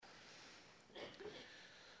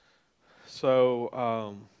So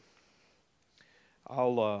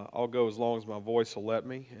I'll go as long as my voice will let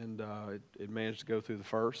me, and it managed to go through the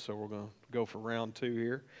first, so we're going to go for round two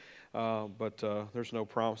here. But there's no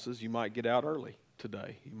promises. You might get out early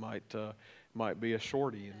today. You might be a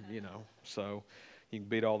shorty, and so you can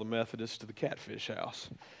beat all the Methodists to the Catfish House.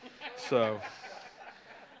 So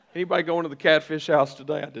anybody going to the Catfish House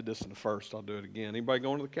today? I did this in the first. I'll do it again. Anybody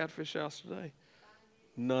going to the Catfish House today?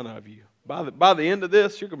 None of you. By the end of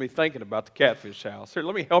this, you're going to be thinking about the Catfish House. Here,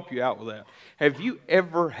 let me help you out with that. Have you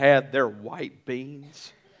ever had their white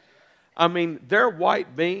beans? I mean, their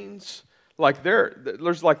white beans, like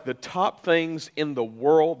there's like the top things in the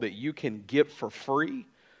world that you can get for free.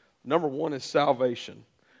 Number one is salvation.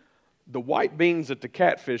 The white beans at the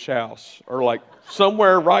Catfish House are like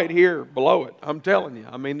somewhere right here below it. I'm telling you.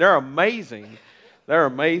 I mean, they're amazing. They're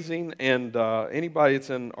amazing, and anybody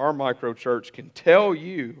that's in our micro church can tell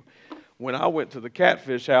you when I went to the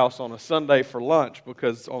Catfish House on a Sunday for lunch,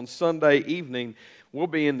 because on Sunday evening we'll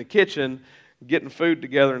be in the kitchen getting food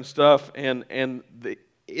together and stuff, and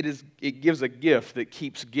it gives a gift that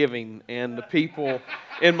keeps giving, and the people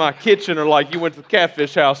in my kitchen are like, "You went to the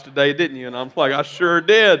Catfish House today, didn't you?" And I'm like, "I sure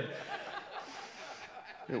did."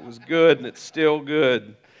 It was good, and it's still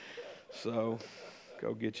good. So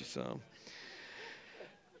go get you some.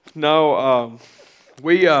 No,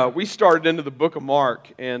 we started into the book of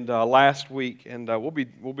Mark and last week, and we'll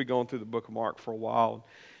be going through the book of Mark for a while,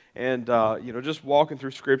 and just walking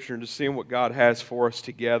through Scripture and just seeing what God has for us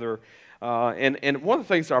together. And one of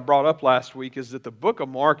the things that I brought up last week is that the book of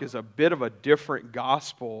Mark is a bit of a different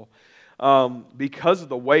gospel because of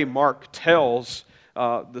the way Mark tells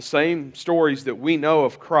the same stories that we know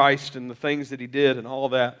of Christ and the things that He did and all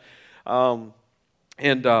of that.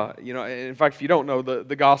 And in fact, if you don't know,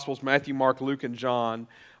 the Gospels, Matthew, Mark, Luke, and John,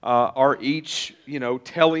 are each,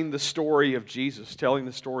 telling the story of Jesus, telling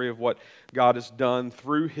the story of what God has done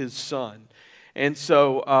through His Son. And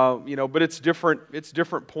so, but it's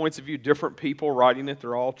different points of view, different people writing it.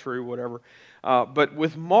 They're all true, whatever. But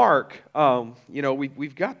with Mark,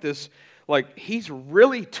 we've got this, like, he's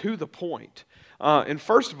really to the point. And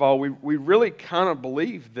first of all, we really kind of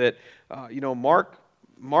believe that,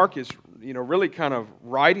 Mark is, really kind of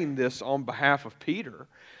writing this on behalf of Peter.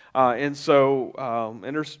 And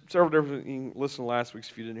there's several different, you can listen to last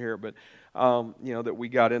week's if you didn't hear it, but, that we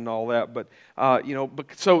got into all that. But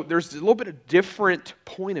so there's a little bit of different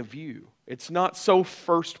point of view. It's not so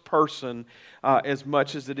first person as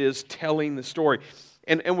much as it is telling the story.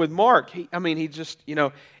 And with Mark, he just,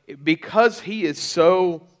 because he is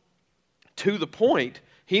so to the point,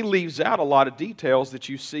 he leaves out a lot of details that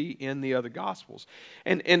you see in the other Gospels.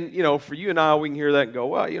 And for you and I, we can hear that and go,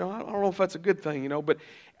 well, I don't know if that's a good thing, but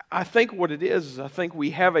I think what it is I think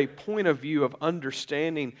we have a point of view of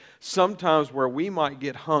understanding sometimes where we might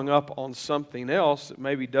get hung up on something else that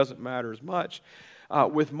maybe doesn't matter as much.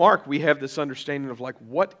 With Mark, we have this understanding of, like,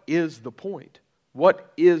 what is the point?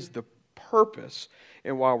 What is the purpose?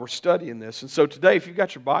 And while we're studying this. And so today, if you've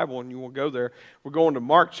got your Bible and you want to go there, we're going to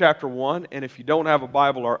Mark chapter 1. And if you don't have a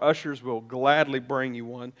Bible, our ushers will gladly bring you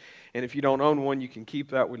one. And if you don't own one, you can keep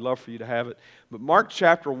that. We'd love for you to have it. But Mark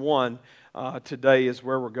chapter 1 today is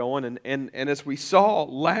where we're going. And as we saw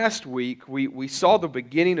last week, we saw the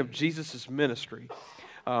beginning of Jesus' ministry.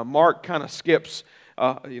 Mark kind of skips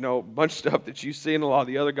a bunch of stuff that you see in a lot of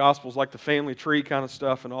the other Gospels, like the family tree kind of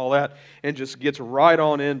stuff and all that, and just gets right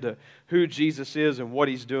on into who Jesus is and what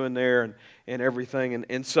He's doing there and everything.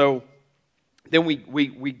 And so then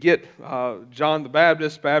we get John the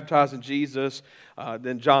Baptist baptizing Jesus,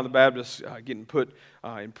 then John the Baptist getting put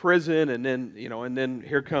in prison, and then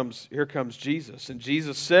here comes Jesus. And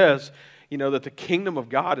Jesus says, that the kingdom of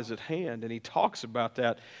God is at hand, and He talks about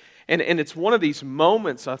that. And it's one of these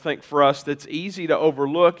moments, I think, for us that's easy to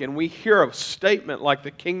overlook, and we hear a statement like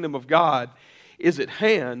the kingdom of God is at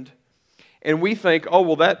hand, and we think, oh,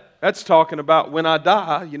 well, that's talking about when I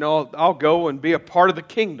die, I'll go and be a part of the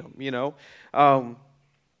kingdom,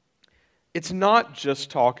 It's not just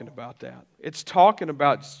talking about that. It's talking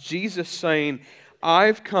about Jesus saying,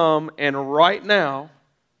 I've come, and right now,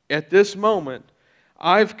 at this moment,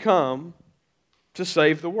 I've come to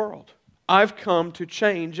save the world. I've come to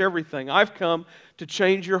change everything. I've come to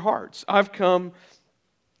change your hearts. I've come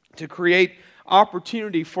to create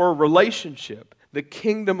opportunity for a relationship. The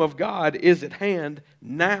kingdom of God is at hand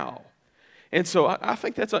now. And so I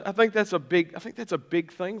think that's a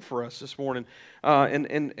big thing for us this morning.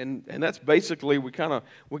 And that's basically we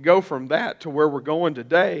go from that to where we're going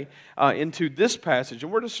today into this passage.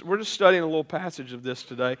 And we're just studying a little passage of this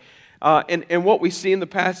today. And what we see in the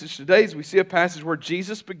passage today is we see a passage where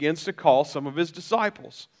Jesus begins to call some of His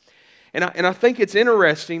disciples. And I think it's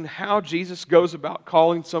interesting how Jesus goes about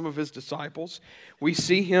calling some of his disciples. We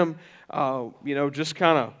see him, just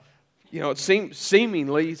kind of, it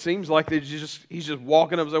seems like he's just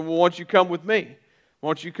walking up and saying, well, why don't you come with me? Why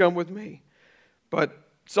don't you come with me? But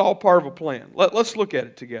it's all part of a plan. Let's look at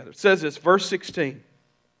it together. It says this, verse 16.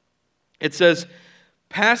 It says,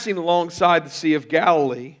 passing alongside the Sea of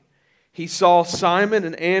Galilee, he saw Simon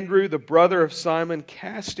and Andrew, the brother of Simon,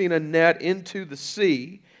 casting a net into the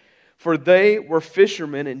sea, for they were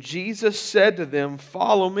fishermen. And Jesus said to them,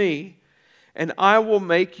 follow me, and I will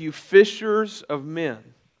make you fishers of men.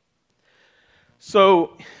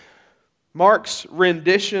 So, Mark's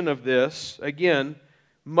rendition of this, again,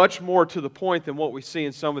 much more to the point than what we see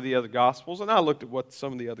in some of the other Gospels. And I looked at what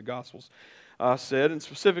some of the other Gospels said, and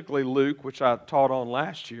specifically Luke, which I taught on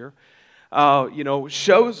last year,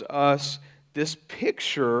 shows us this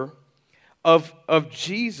picture of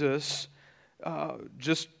Jesus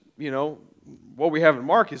what we have in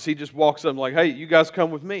Mark is he just walks up and like, hey, you guys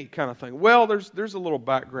come with me kind of thing. Well, there's a little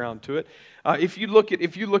background to it. If you look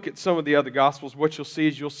at some of the other Gospels, what you'll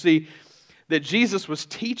see that Jesus was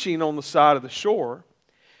teaching on the side of the shore.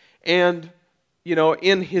 And,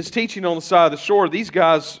 in his teaching on the side of the shore, these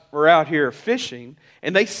guys are out here fishing,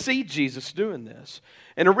 and they see Jesus doing this.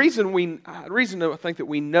 And the reason I think that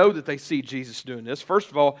we know that they see Jesus doing this,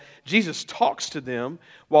 first of all, Jesus talks to them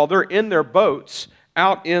while they're in their boats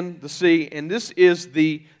out in the sea, and this is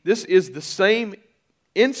the same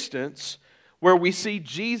instance where we see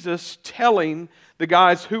Jesus telling the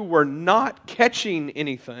guys who were not catching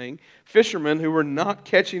anything, fishermen who were not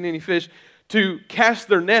catching any fish, to cast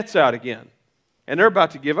their nets out again. And they're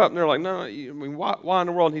about to give up, and they're like, no, why in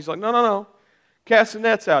the world? And he's like, no, cast the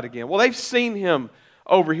nets out again. Well, they've seen him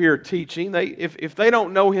over here teaching. If they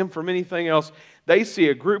don't know him from anything else, they see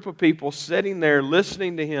a group of people sitting there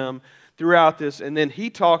listening to him throughout this, and then he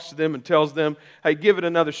talks to them and tells them, hey, give it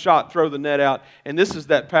another shot, throw the net out. And this is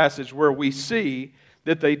that passage where we see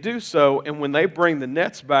that they do so, and when they bring the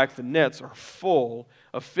nets back, the nets are full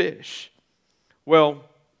of fish. Well,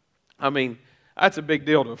 that's a big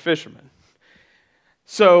deal to a fisherman.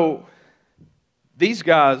 So these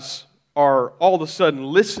guys are all of a sudden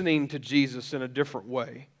listening to Jesus in a different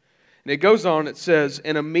way. And it goes on, it says,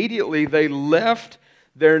 and immediately they left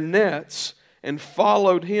their nets and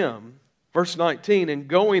followed him. Verse 19, and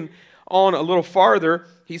going on a little farther,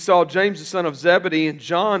 he saw James the son of Zebedee and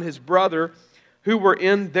John his brother, who were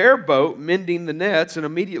in their boat mending the nets, and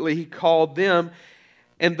immediately he called them,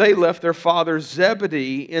 and they left their father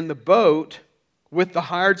Zebedee in the boat with the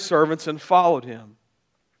hired servants and followed him.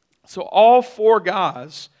 So all four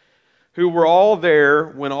guys who were all there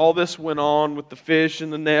when all this went on with the fish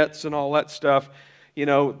and the nets and all that stuff,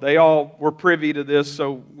 they all were privy to this,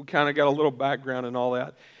 so we kind of got a little background and all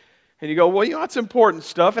that. And you go, well, that's important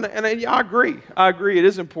stuff. And I agree. It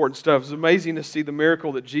is important stuff. It's amazing to see the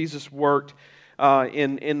miracle that Jesus worked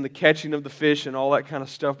in the catching of the fish and all that kind of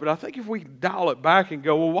stuff. But I think if we dial it back and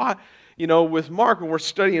go, well, why? With Mark, when we're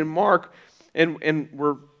studying Mark and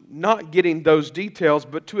we're not getting those details,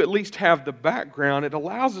 but to at least have the background, it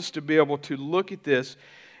allows us to be able to look at this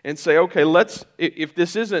and say, okay,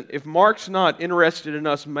 if Mark's not interested in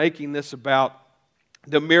us making this about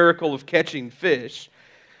the miracle of catching fish,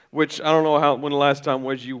 which I don't know when the last time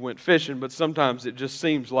was you went fishing, but sometimes it just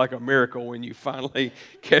seems like a miracle when you finally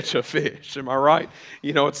catch a fish. Am I right?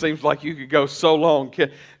 It seems like you could go so long,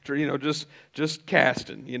 just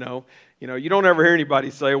casting. You don't ever hear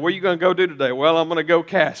anybody say, "What are you going to go do today?" Well, I'm going to go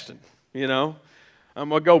casting. I'm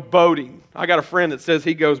going to go boating. I got a friend that says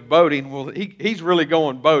he goes boating. Well, he's really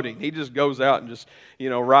going boating. He just goes out and just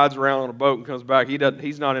rides around on a boat and comes back.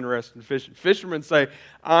 He's not interested in fishing. Fishermen say,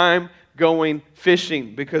 "I'm going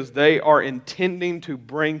fishing," because they are intending to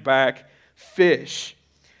bring back fish.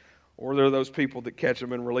 Or they're those people that catch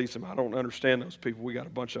them and release them. I don't understand those people. We got a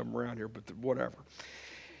bunch of them around here, but whatever.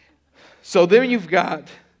 So then you've got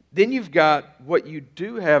what you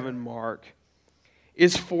do have in Mark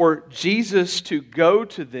is for Jesus to go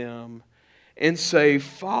to them and say,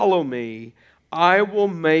 "Follow me, I will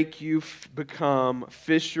make you become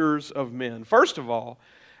fishers of men." First of all,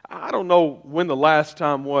 I don't know when the last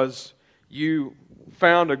time was you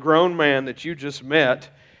found a grown man that you just met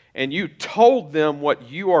and you told them what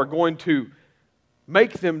you are going to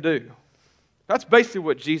make them do. That's basically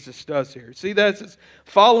what Jesus does here. See that? It says,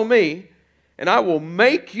 "Follow me, and I will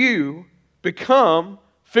make you become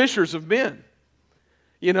fishers of men."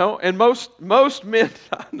 And most men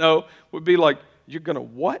I know would be like, "You're going to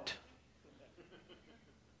what?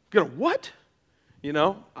 Going to what?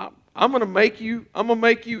 I'm going to make you, you're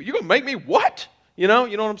going to make me what?" You know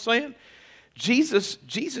what I'm saying? Jesus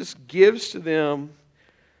gives to them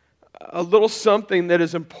a little something that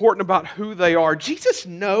is important about who they are. Jesus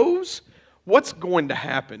knows what's going to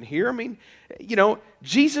happen here. I mean,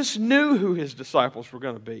 Jesus knew who his disciples were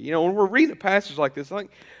going to be. When we're reading a passage like this, I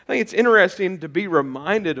think it's interesting to be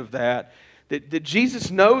reminded of that Jesus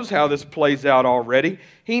knows how this plays out already.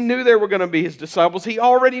 He knew they were going to be his disciples. He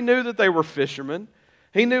already knew that they were fishermen.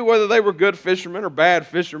 He knew whether they were good fishermen or bad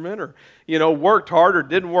fishermen or, worked hard or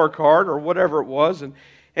didn't work hard or whatever it was. And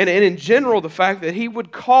in general, the fact that he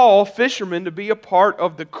would call fishermen to be a part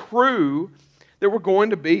of the crew that were going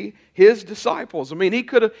to be his disciples. I mean, he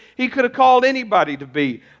could have called anybody to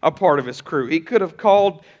be a part of his crew. He could have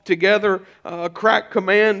called together a crack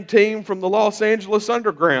command team from the Los Angeles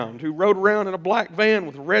Underground who rode around in a black van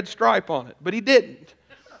with a red stripe on it, but he didn't.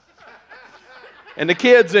 And the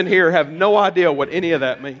kids in here have no idea what any of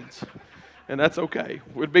that means. And that's okay.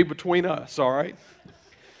 It would be between us, all right?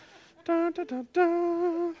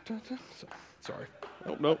 Sorry.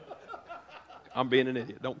 Nope. I'm being an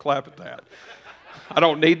idiot. Don't clap at that. I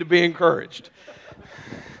don't need to be encouraged.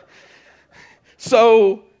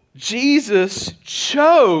 So Jesus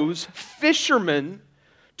chose fishermen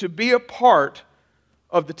to be a part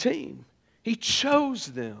of the team. He chose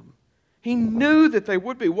them. He knew that they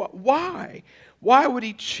would be. Why? Why would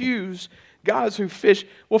he choose guys who fish?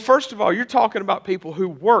 Well, first of all, you're talking about people who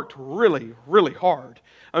worked really, really hard.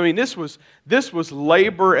 I mean, this was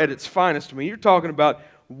labor at its finest. I mean, you're talking about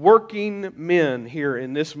working men here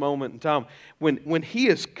in this moment in time. When he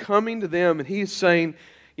is coming to them and he's saying,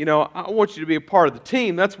 I want you to be a part of the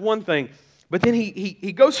team, that's one thing. But then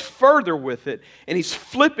he goes further with it, and he's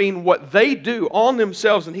flipping what they do on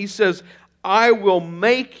themselves, and he says, I will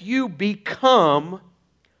make you become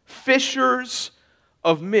fishers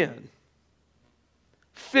of men.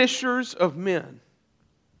 Fishers of men.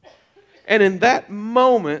 And in that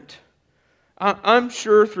moment, I'm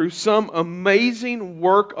sure through some amazing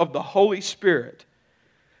work of the Holy Spirit,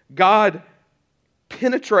 God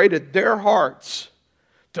penetrated their hearts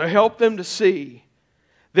to help them to see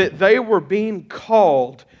that they were being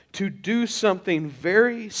called to do something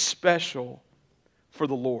very special for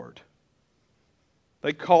the Lord.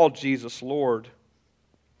 They called Jesus Lord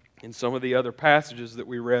in some of the other passages that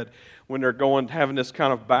we read when they're having this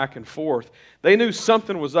kind of back and forth. They knew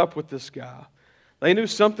something was up with this guy. They knew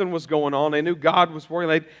something was going on. They knew God was working.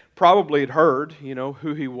 They probably had heard,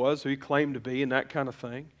 who he was, who he claimed to be, and that kind of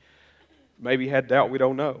thing. Maybe he had doubt. We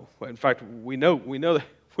don't know. In fact, we know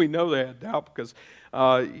they had doubt because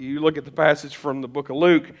you look at the passage from the book of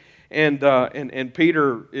Luke, and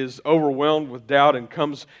Peter is overwhelmed with doubt and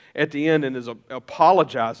comes at the end and is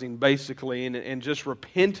apologizing basically and just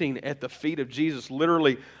repenting at the feet of Jesus,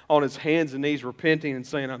 literally on his hands and knees repenting and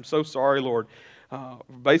saying, I'm so sorry, Lord.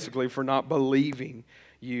 Basically for not believing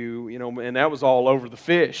you, and that was all over the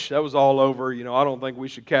fish. That was all over, I don't think we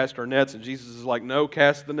should cast our nets. And Jesus is like, no,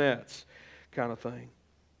 cast the nets, kind of thing.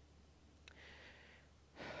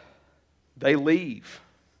 They leave.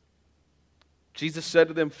 Jesus said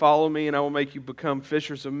to them, follow me and I will make you become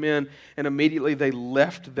fishers of men. And immediately they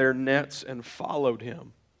left their nets and followed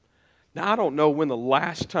him. Now, I don't know when the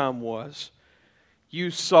last time was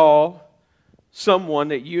you saw someone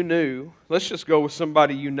that you knew, let's just go with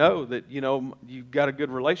somebody that you've got a good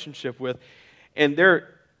relationship with, and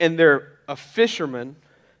they're a fisherman,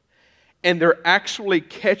 and they're actually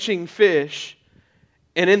catching fish,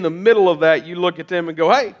 and in the middle of that you look at them and go,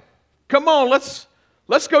 hey, come on, let's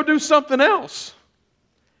go do something else.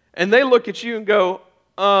 And they look at you and go,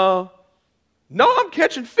 no, I'm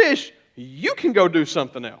catching fish. You can go do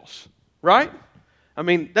something else, right? I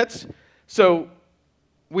mean, so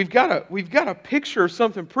we've got a picture of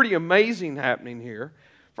something pretty amazing happening here.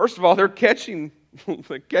 First of all, they're catching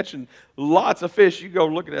lots of fish. You go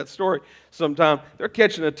look at that story sometime. They're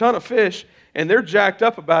catching a ton of fish, and they're jacked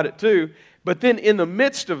up about it too. But then in the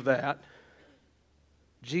midst of that,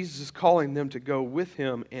 Jesus is calling them to go with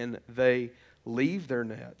him, and they leave their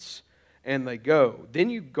nets, and they go. Then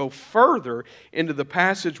you go further into the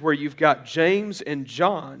passage where you've got James and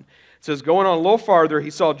John. It says, going on a little farther,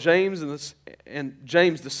 he saw James and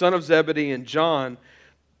James, the son of Zebedee, and John,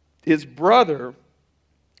 his brother,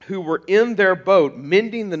 who were in their boat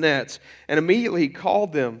mending the nets. And immediately he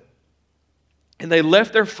called them. And they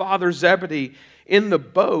left their father Zebedee in the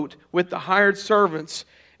boat with the hired servants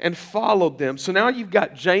and followed them. So now you've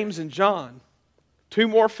got James and John, two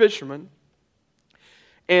more fishermen.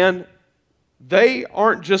 And they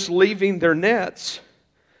aren't just leaving their nets.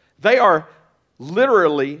 They are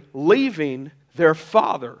literally leaving their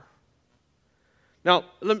father. Now,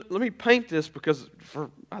 let me paint this because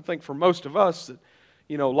I think for most of us that,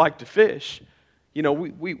 like to fish, You know,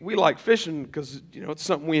 we like fishing because, you know, it's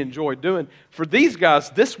something we enjoy doing. For these guys,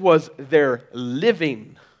 this was their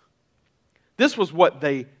living. This was what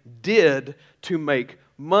they did to make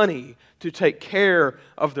money, to take care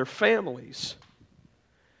of their families.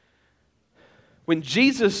 When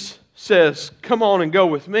Jesus says, come on and go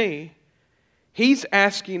with me, He's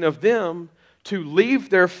asking of them to leave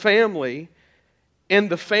their family and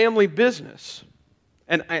the family business.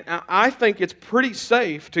 And I think it's pretty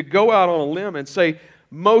safe to go out on a limb and say,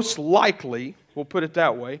 most likely, we'll put it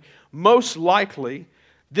that way, most likely,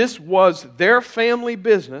 this was their family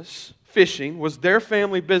business. Fishing was their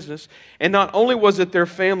family business. And not only was it their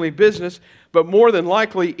family business, but more than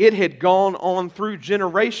likely, it had gone on through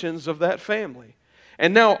generations of that family.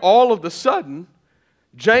 And now, all of a sudden,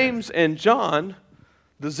 James and John,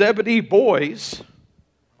 the Zebedee boys,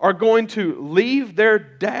 are going to leave their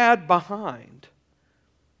dad behind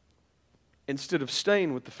instead of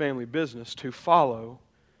staying with the family business to follow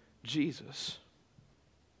Jesus.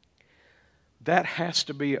 That has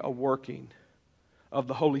to be a working of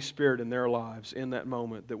the Holy Spirit in their lives in that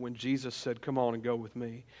moment, that when Jesus said, come on and go with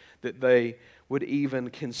me, that they would even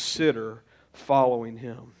consider following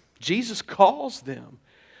Him. Jesus calls them.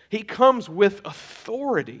 He comes with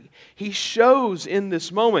authority. He shows in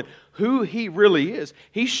this moment who He really is.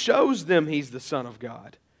 He shows them He's the Son of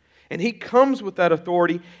God. And He comes with that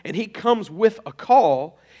authority, and He comes with a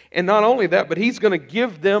call. And not only that, but He's going to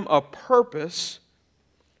give them a purpose,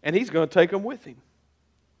 and He's going to take them with Him.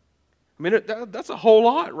 I mean, that's a whole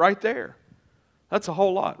lot right there. That's a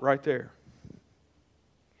whole lot right there.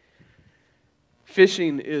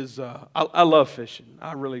 Fishing is, I love fishing.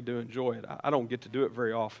 I really do enjoy it. I don't get to do it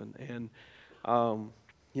very often. And,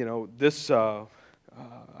 you know, this,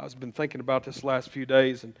 I've been thinking about this last few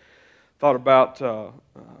days and thought about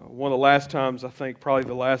one of the last times, I think probably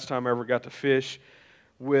the last time I ever got to fish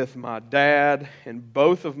with my dad and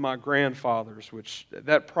both of my grandfathers, which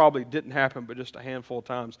that probably didn't happen but just a handful of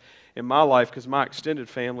times in my life because my extended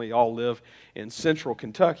family all live in central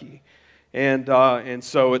Kentucky. And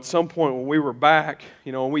so at some point when we were back,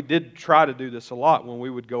 you know, and we did try to do this a lot, when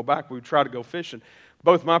we would go back, we would try to go fishing.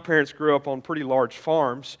 Both my parents grew up on pretty large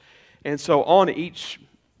farms, and so on each,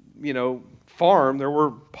 you know, farm there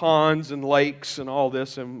were ponds and lakes and all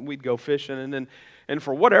this, and we'd go fishing, and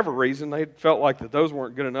for whatever reason they felt like that those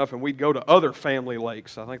weren't good enough, and we'd go to other family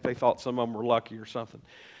lakes. I think they thought some of them were lucky or something.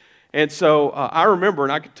 And so I remember,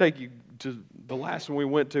 and I could take you to the last one we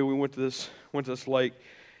went to this lake.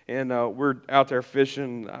 And we're out there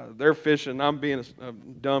fishing. They're fishing. I'm being a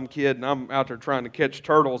dumb kid, and I'm out there trying to catch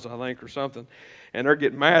turtles, I think, or something. And they're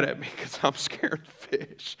getting mad at me because I'm scared to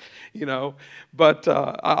fish, you know. But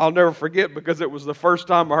I'll never forget, because it was the first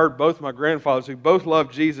time I heard both my grandfathers, who both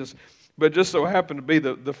loved Jesus, but just so happened to be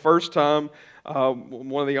the first time,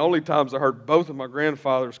 one of the only times I heard both of my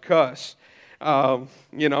grandfathers cuss,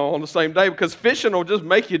 you know, on the same day. Because fishing will just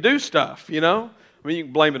make you do stuff, you know. I mean, you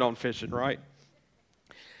can blame it on fishing, right?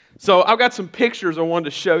 So I've got some pictures I wanted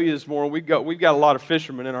to show you this morning. We've got a lot of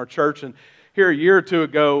fishermen in our church, and here a year or two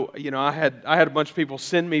ago, you know, I had a bunch of people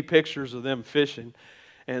send me pictures of them fishing,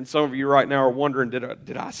 and some of you right now are wondering,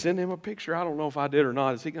 did I send him a picture? I don't know if I did or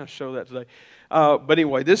not. Is he going to show that today? But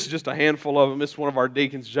anyway, this is just a handful of them. This is one of our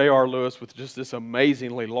deacons, J.R. Lewis, with just this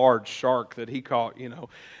amazingly large shark that he caught. You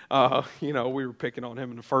know, we were picking on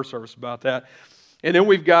him in the first service about that, and then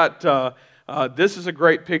we've got. This is a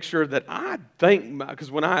great picture that I think,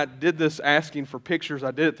 because when I did this asking for pictures,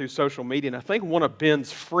 I did it through social media, and I think one of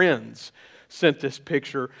Ben's friends sent this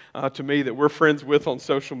picture to me that we're friends with on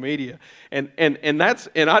social media, and I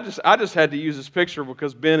just had to use this picture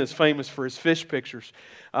because Ben is famous for his fish pictures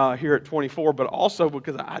here at 24, but also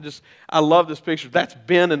because I love this picture. That's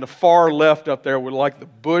Ben in the far left up there with like the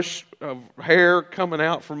bush of hair coming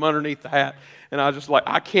out from underneath the hat. And I was just like,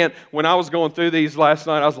 I can't. When I was going through these last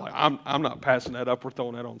night, I was like, I'm not passing that up. We're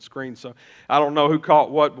throwing that on the screen. So I don't know who caught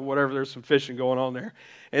what, but whatever, there's some fishing going on there.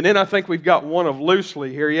 And then I think we've got one of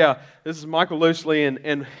Loosely here. Yeah, this is Michael Loosely.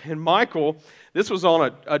 And Michael, this was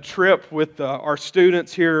on a trip with our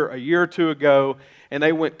students here a year or two ago, and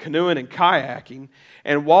they went canoeing and kayaking.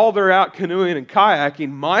 And while they're out canoeing and kayaking,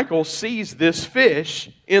 Michael sees this fish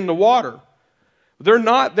in the water. They're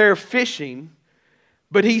not there fishing,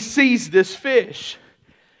 but he sees this fish,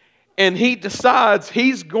 and he decides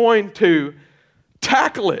he's going to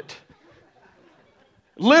tackle it.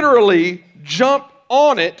 Literally jump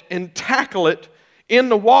on it and tackle it in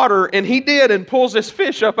the water, and he did, and pulls this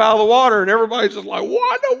fish up out of the water, and everybody's just like,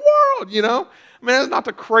 what in the world, you know? I mean, that's not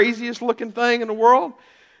the craziest looking thing in the world,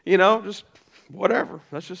 you know, just whatever.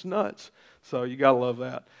 That's just nuts. So you got to love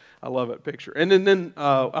that. I love that picture. And then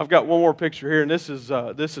I've got one more picture here, and this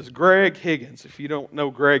is Greg Higgins. If you don't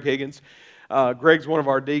know Greg Higgins, Greg's one of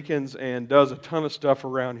our deacons and does a ton of stuff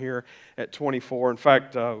around here at 24. In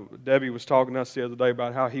fact, Debbie was talking to us the other day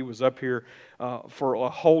about how he was up here for a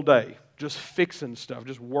whole day, just fixing stuff,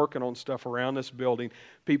 just working on stuff around this building.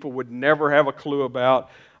 People would never have a clue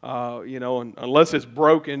about, and unless it's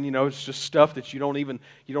broken. It's just stuff that you don't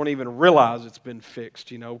even realize it's been fixed,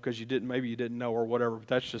 because maybe you didn't know or whatever. But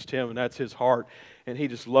that's just him, and that's his heart, and he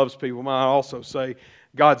just loves people. I also say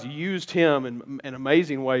God's used him in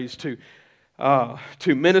amazing ways to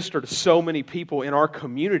minister to so many people in our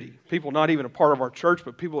community, people not even a part of our church,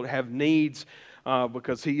 but people that have needs,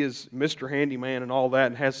 because he is Mr. Handyman and all that,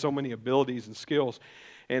 and has so many abilities and skills.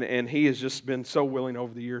 And he has just been so willing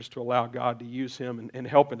over the years to allow God to use him and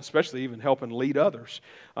helping, especially even helping lead others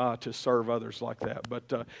to serve others like that.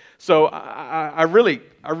 But so I really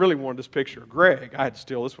wanted this picture of Greg. I had to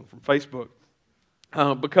steal this one from Facebook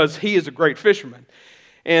because he is a great fisherman.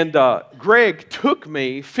 And Greg took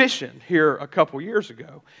me fishing here a couple years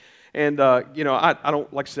ago. And, I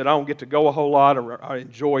don't, like I said, I don't get to go a whole lot. I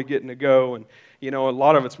enjoy getting to go. And, a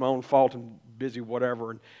lot of it's my own fault and busy,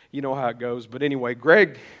 whatever. And you know how it goes. But anyway,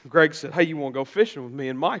 Greg said, hey, you want to go fishing with me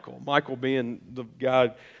and Michael? Michael being the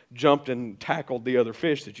guy jumped and tackled the other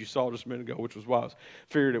fish that you saw just a minute ago, which was why I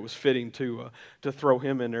figured it was fitting to throw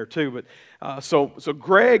him in there too. But so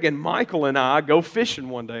Greg and Michael and I go fishing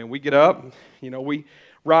one day, and we get up, and, we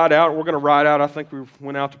ride out. We're going to ride out. I think we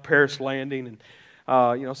went out to Paris Landing,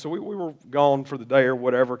 and so we were gone for the day or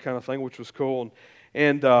whatever kind of thing, which was cool.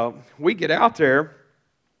 And we get out there,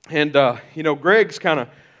 and Greg's kind of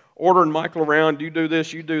ordering Michael around. You do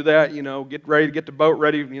this, you do that. Get ready to get the boat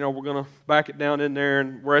ready. We're going to back it down in there,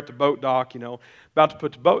 and we're at the boat dock. About to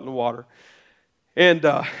put the boat in the water, and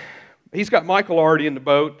he's got Michael already in the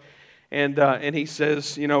boat. And he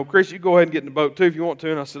says, Chris, you go ahead and get in the boat too if you want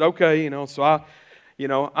to. And I said, okay. So I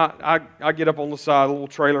get up on the side, a little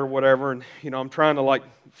trailer or whatever, and I'm trying to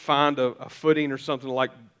find a footing or something to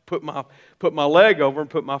put my leg over and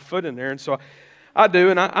put my foot in there. And so I do,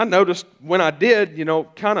 and I noticed when I did,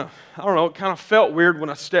 it kind of felt weird when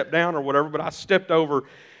I stepped down or whatever. But I stepped over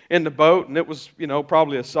in the boat, and it was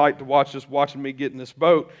probably a sight to watch, just watching me get in this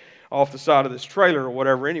boat off the side of this trailer or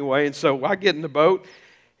whatever. Anyway, and so I get in the boat,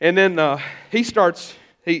 and then he turns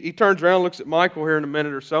around, looks at Michael here in a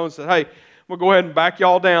minute or so, and said, hey, we'll go ahead and back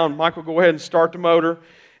y'all down. Michael, go ahead and start the motor,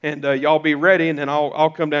 and y'all be ready, and then I'll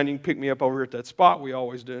come down. You can pick me up over here at that spot we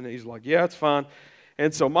always do. And he's like, yeah, it's fine.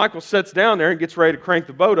 And so Michael sits down there and gets ready to crank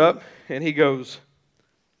the boat up, and he goes,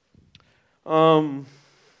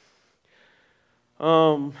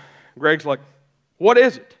 Greg's like, what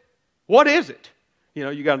is it? What is it?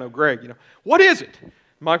 You got to know Greg, What is it?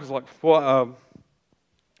 Michael's like, well,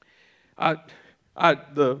 I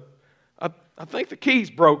think the keys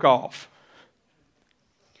broke off.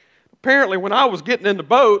 Apparently, when I was getting in the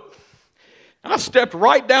boat, I stepped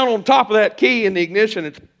right down on top of that key in the ignition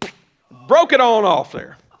and broke it on off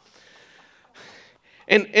there.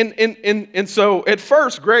 And so at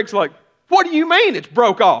first, Greg's like, what do you mean it's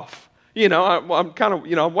broke off? I'm kind of,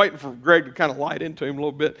 I'm waiting for Greg to kind of light into him a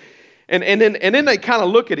little bit. And then they kind of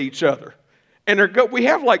look at each other. And we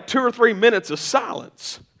have 2 or 3 minutes of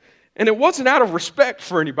silence. And it wasn't out of respect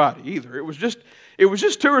for anybody either. It was just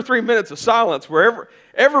 2 or 3 minutes of silence where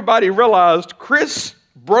everybody realized Chris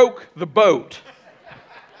broke the boat.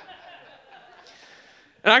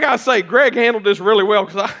 And I got to say, Greg handled this really well,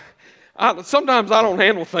 because sometimes I don't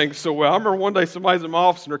handle things so well. I remember one day somebody's in my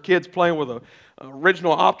office and their kid's playing with an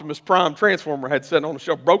original Optimus Prime Transformer had sitting on the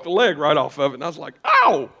shelf, broke the leg right off of it. And I was like,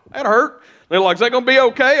 ow, that hurt. They're like, is that going to be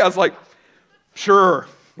okay? I was like, sure,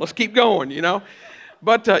 let's keep going,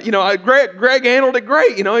 But, Greg handled it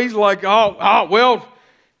great. He's like, well, all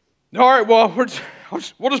right, well,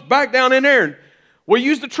 we'll just back down in there and we'll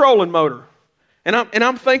use the trolling motor. And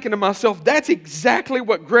I'm thinking to myself, that's exactly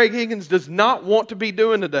what Greg Higgins does not want to be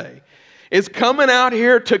doing today, is coming out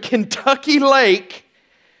here to Kentucky Lake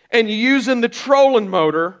and using the trolling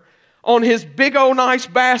motor on his big old nice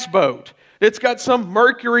bass boat. It's got some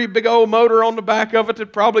Mercury big old motor on the back of it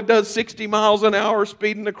that probably does 60 miles an hour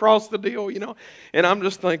speeding across the deal, And I'm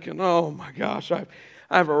just thinking, oh my gosh,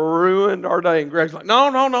 I've ruined our day. And Greg's like, no,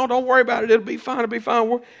 don't worry about it. It'll be fine.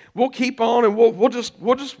 We'll keep on, and we'll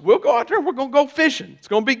go out there and we're going to go fishing. It's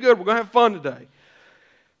going to be good. We're going to have fun today.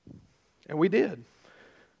 And we did.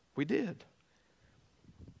 We did.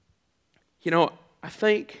 I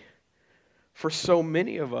think for so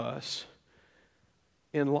many of us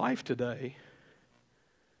in life today,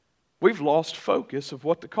 we've lost focus of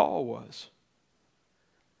what the call was.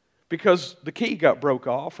 because the key got broke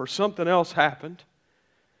off or something else happened.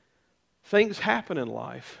 Things happen in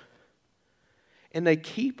life. And they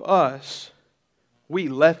keep us, we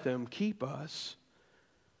let them keep us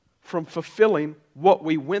from fulfilling what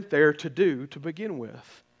we went there to do to begin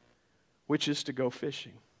with, which is to go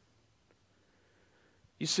fishing.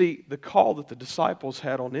 You see, the call that the disciples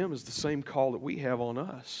had on them is the same call that we have on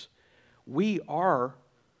us. We are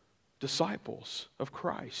disciples of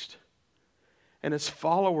Christ. And as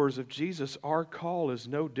followers of Jesus, our call is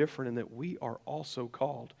no different in that we are also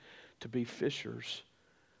called to be fishers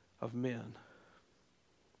of men.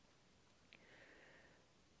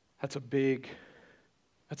 That's a big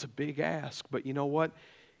ask, but you know what?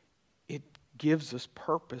 It gives us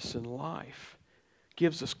purpose in life,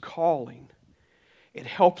 gives us calling. It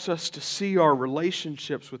helps us to see our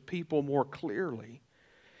relationships with people more clearly.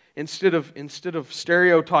 Instead of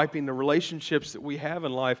stereotyping the relationships that we have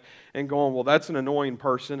in life and going, well, that's an annoying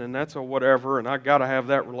person and that's a whatever and I got to have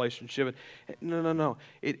that relationship. No.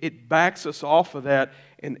 It backs us off of that,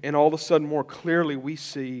 and all of a sudden more clearly we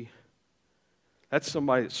see that's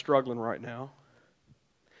somebody that's struggling right now.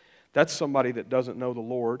 That's somebody that doesn't know the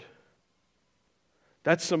Lord.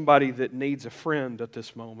 That's somebody that needs a friend at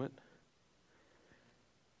this moment.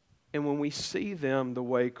 And when we see them the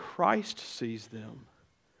way Christ sees them,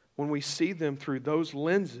 when we see them through those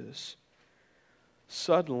lenses,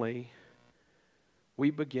 suddenly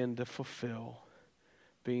we begin to fulfill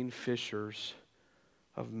being fishers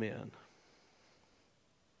of men.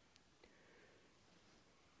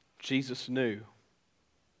 Jesus knew.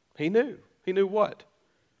 He knew. He knew what?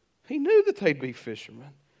 He knew that they'd be fishermen.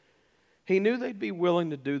 He knew they'd be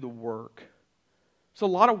willing to do the work. There's a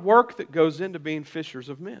lot of work that goes into being fishers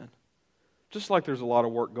of men. Just like there's a lot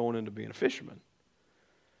of work going into being a fisherman.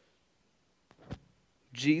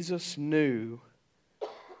 Jesus knew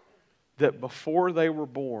that before they were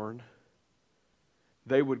born,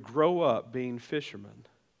 they would grow up being fishermen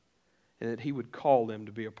and that He would call them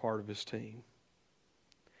to be a part of His team.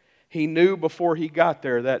 He knew before He got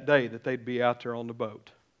there that day that they'd be out there on the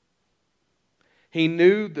boat. He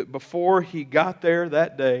knew that before He got there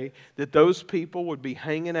that day that those people would be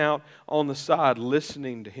hanging out on the side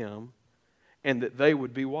listening to Him and that they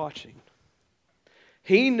would be watching.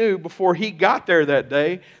 He knew before He got there that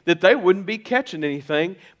day that they wouldn't be catching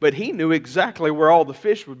anything, but He knew exactly where all the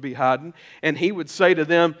fish would be hiding, and He would say to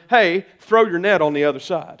them, hey, throw your net on the other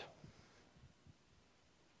side.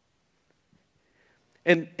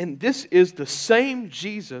 And this is the same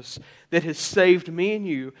Jesus that has saved me and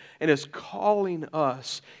you and is calling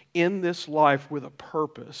us in this life with a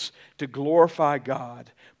purpose to glorify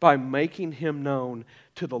God by making Him known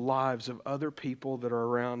to the lives of other people that are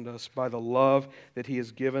around us by the love that He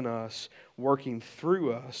has given us, working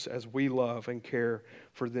through us as we love and care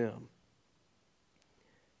for them.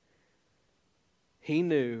 He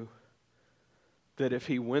knew that if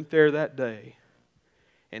He went there that day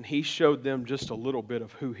and He showed them just a little bit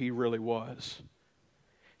of who He really was,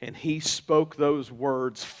 and He spoke those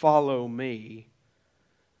words, follow me,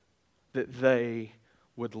 that they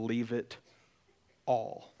would leave it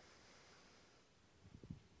all.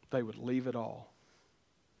 They would leave it all.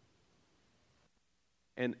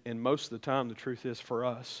 And most of the time, the truth is for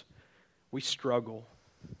us, we struggle.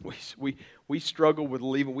 We struggle with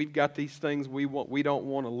leaving. We've got these things we don't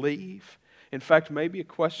want to leave. In fact, maybe a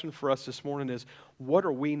question for us this morning is, what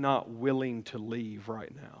are we not willing to leave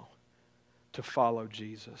right now to follow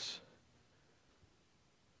Jesus?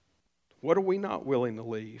 What are we not willing to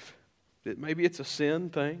leave? Maybe it's a sin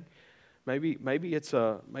thing. Maybe it's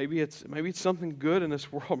something good in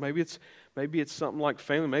this world. Maybe it's something like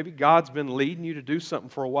family. Maybe God's been leading you to do something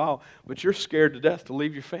for a while, but you're scared to death to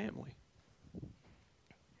leave your family.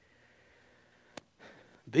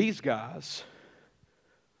 These guys,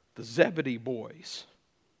 the Zebedee boys,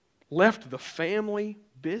 left the family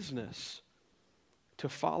business to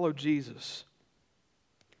follow Jesus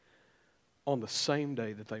on the same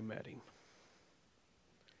day that they met Him.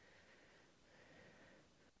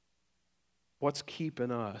 What's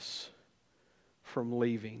keeping us from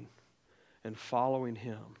leaving and following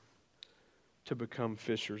Him to become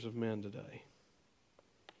fishers of men today?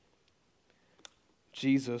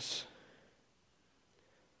 Jesus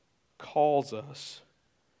calls us.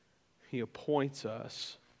 He appoints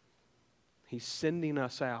us. He's sending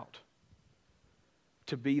us out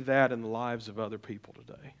to be that in the lives of other people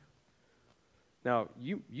today. Now,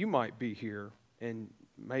 you might be here, and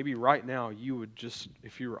maybe right now you would just,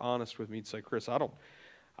 if you were honest with me, you'd say, Chris, I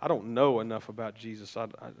don't know enough about Jesus. I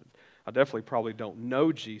definitely probably don't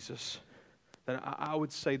know Jesus. Then I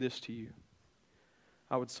would say this to you.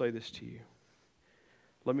 I would say this to you.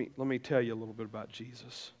 Let me tell you a little bit about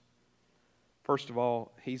Jesus. First of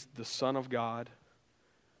all, He's the Son of God,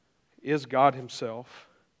 is God Himself,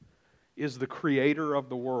 is the creator of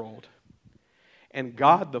the world. And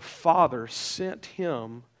God the Father sent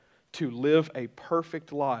Him to live a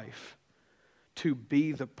perfect life, to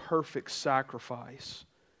be the perfect sacrifice,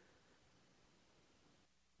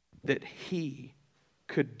 that He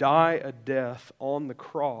could die a death on the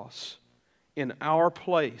cross in our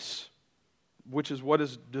place, which is what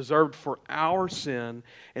is deserved for our sin,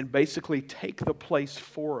 and basically take the place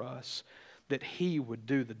for us, that He would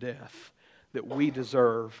do the death that we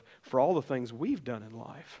deserve for all the things we've done in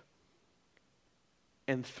life.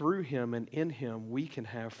 And through Him and in Him, we can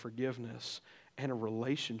have forgiveness and a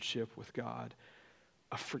relationship with God.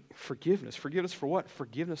 Forgiveness. Forgiveness for what?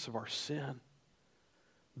 Forgiveness of our sin.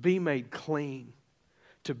 Be made clean.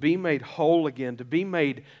 To be made whole again. To be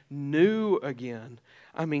made new again.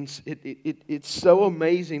 I mean, it's so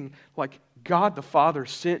amazing. Like, God the Father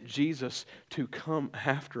sent Jesus to come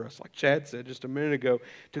after us, like Chad said just a minute ago,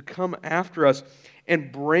 to come after us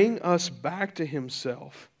and bring us back to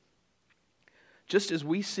Himself. Just as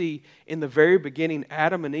we see in the very beginning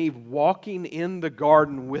Adam and Eve walking in the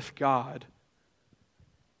garden with God,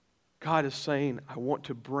 God is saying, I want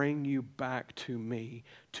to bring you back to me,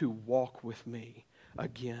 to walk with me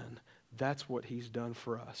again. That's what He's done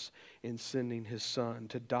for us in sending His Son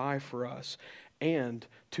to die for us and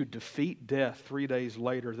to defeat death 3 days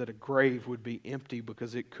later, that a grave would be empty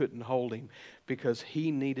because it couldn't hold Him, because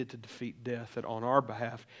He needed to defeat death on our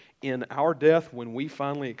behalf. In our death, when we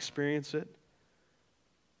finally experience it,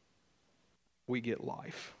 we get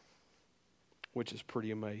life, which is pretty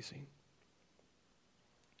amazing.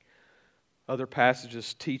 Other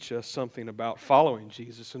passages teach us something about following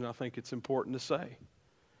Jesus, and I think it's important to say.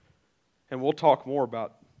 And we'll talk more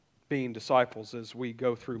about being disciples as we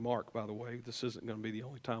go through Mark, by the way. This isn't going to be the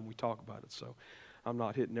only time we talk about it, so I'm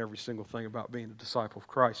not hitting every single thing about being a disciple of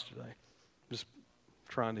Christ today. I'm just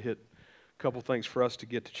trying to hit a couple things for us to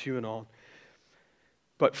get to chewing on.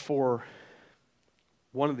 But for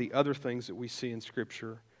one of the other things that we see in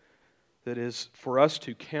Scripture, that is for us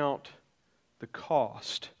to count the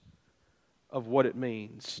cost of what it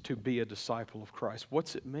means to be a disciple of Christ.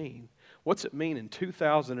 What's it mean? What's it mean in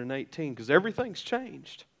 2018? Because everything's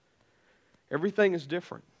changed. Everything is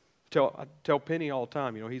different. I tell Penny all the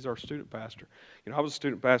time, he's our student pastor. I was a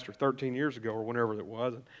student pastor 13 years ago or whenever it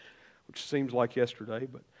was, which seems like yesterday,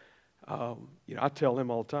 but I tell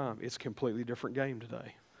him all the time, it's a completely different game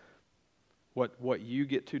today. What you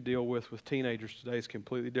get to deal with teenagers today is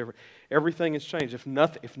completely different. Everything has changed.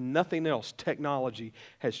 If nothing else, technology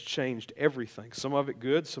has changed everything. Some of it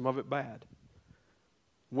good, some of it bad.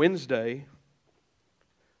 Wednesday,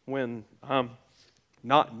 when I'm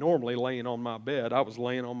not normally laying on my bed, I was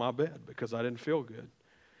laying on my bed because I didn't feel good.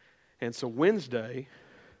 And so Wednesday,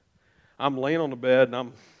 I'm laying on the bed and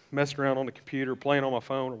I'm messing around on the computer, playing on my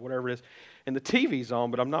phone or whatever it is, and the TV's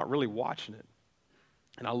on, but I'm not really watching it.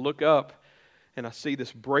 And I look up and I see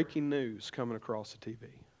this breaking news coming across the TV.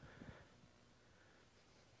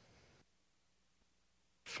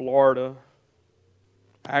 Florida,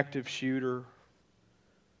 active shooter,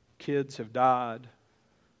 kids have died.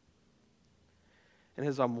 And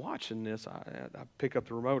as I'm watching this, I pick up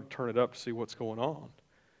the remote and turn it up to see what's going on.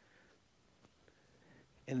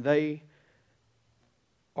 And they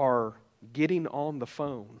are getting on the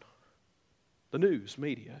phone. The news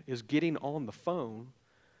media is getting on the phone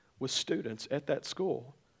with students at that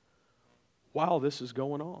school while this is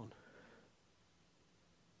going on.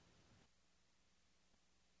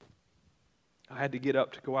 I had to get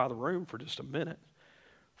up to go out of the room for just a minute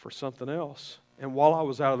for something else. And while I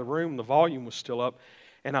was out of the room, the volume was still up,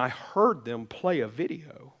 and I heard them play a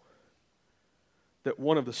video that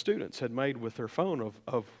one of the students had made with their phone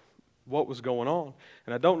of what was going on.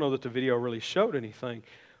 And I don't know that the video really showed anything,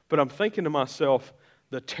 but I'm thinking to myself,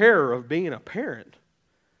 the terror of being a parent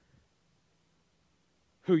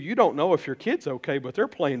who you don't know if your kid's okay, but they're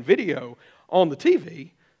playing video on the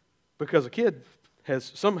TV because a kid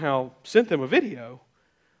has somehow sent them a video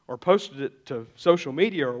or posted it to social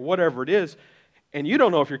media or whatever it is, and you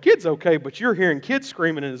don't know if your kid's okay, but you're hearing kids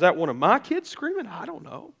screaming, and is that one of my kids screaming? I don't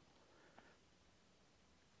know.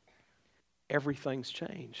 Everything's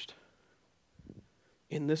changed.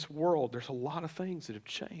 In this world, there's a lot of things that have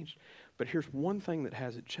changed, but here's one thing that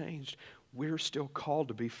hasn't changed. We're still called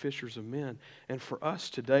to be fishers of men. And for us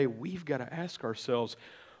today, we've got to ask ourselves,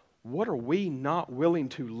 what are we not willing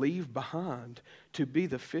to leave behind to be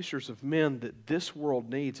the fishers of men that this world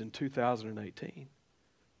needs in 2018?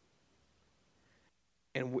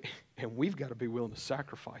 And we've got to be willing to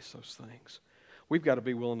sacrifice those things. We've got to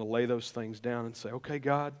be willing to lay those things down and say, okay,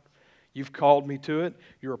 God, You've called me to it.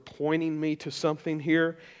 You're appointing me to something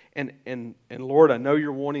here. And Lord, I know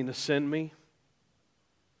you're wanting to send me.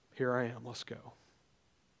 Here I am. Let's go.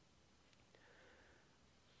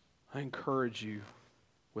 I encourage you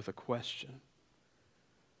with a question.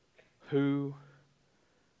 Who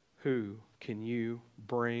can you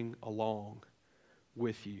bring along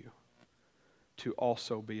with you to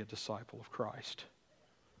also be a disciple of Christ?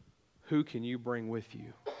 Who can you bring with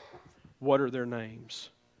you? What are their names?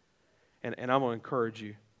 And I'm going to encourage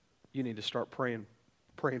you. You need to start praying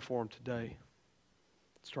for them today.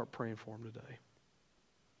 Start praying for them today.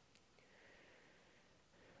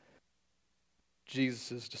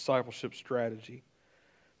 Jesus' discipleship strategy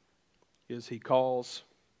is He calls,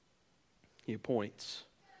 He appoints,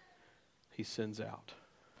 He sends out.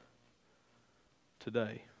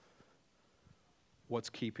 Today, what's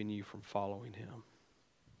keeping you from following Him?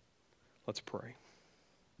 Let's pray.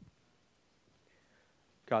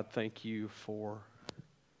 God, thank you for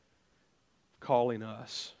calling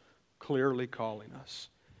us, clearly calling us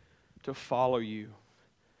to follow you.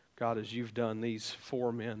 God, as you've done these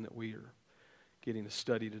 4 men that we are getting to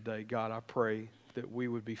study today, God, I pray that we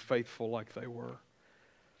would be faithful like they were.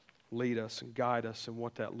 Lead us and guide us in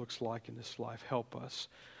what that looks like in this life. Help us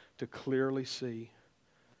to clearly see,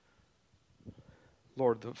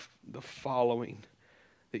 Lord, the following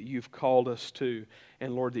that you've called us to.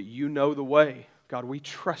 And Lord, that you know the way. God, we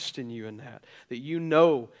trust in you in that. That you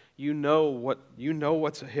know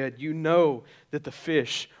what's ahead. You know that the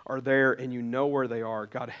fish are there and you know where they are.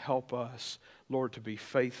 God, help us, Lord, to be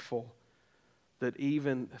faithful. That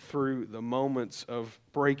even through the moments of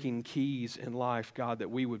breaking keys in life, God,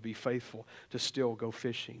 that we would be faithful to still go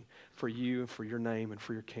fishing for you and for your name and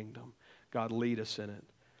for your kingdom. God, lead us in it.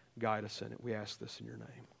 Guide us in it. We ask this in your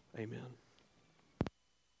name. Amen.